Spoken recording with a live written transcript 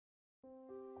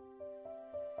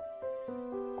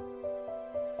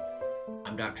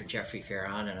I'm Dr. Jeffrey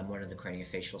Fearon, and I'm one of the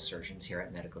craniofacial surgeons here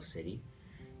at Medical City.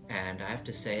 And I have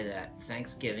to say that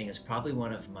Thanksgiving is probably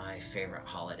one of my favorite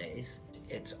holidays.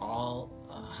 It's a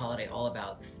holiday all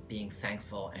about being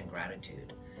thankful and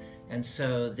gratitude. And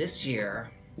so this year,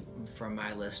 from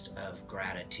my list of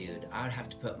gratitude, I would have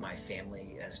to put my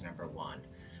family as number one.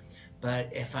 But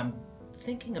if I'm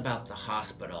thinking about the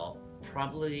hospital,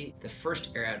 probably the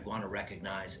first area I'd want to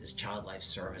recognize is Child Life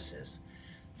Services.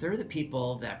 They're the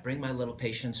people that bring my little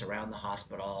patients around the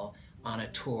hospital on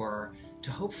a tour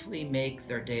to hopefully make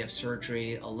their day of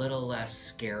surgery a little less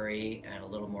scary and a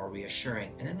little more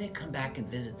reassuring. And then they come back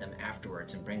and visit them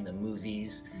afterwards and bring them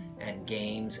movies and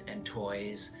games and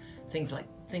toys, things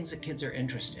that kids are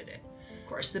interested in. Of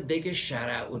course, the biggest shout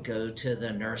out would go to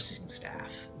the nursing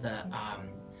staff.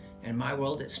 In my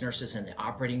world, it's nurses in the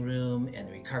operating room, in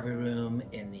the recovery room,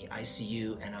 in the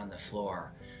ICU, and on the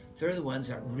floor. They're the ones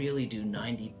that really do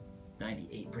 98%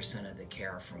 of the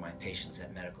care for my patients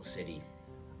at Medical City.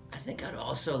 I think I'd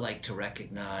also like to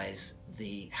recognize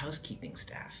the housekeeping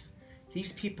staff.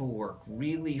 These people work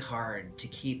really hard to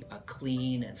keep a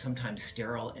clean and sometimes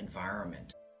sterile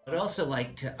environment. I'd also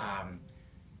like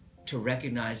to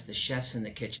recognize the chefs and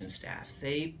the kitchen staff.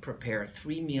 They prepare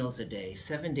 3 meals a day,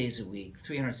 7 days a week,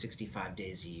 365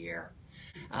 days a year.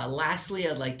 Lastly,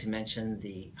 I'd like to mention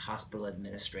the hospital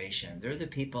administration. They're the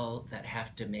people that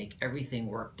have to make everything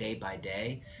work day by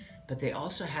day, but they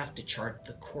also have to chart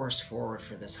the course forward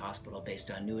for this hospital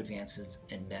based on new advances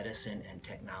in medicine and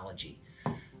technology.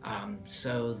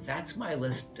 So that's my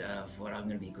list of what I'm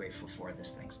going to be grateful for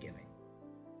this Thanksgiving.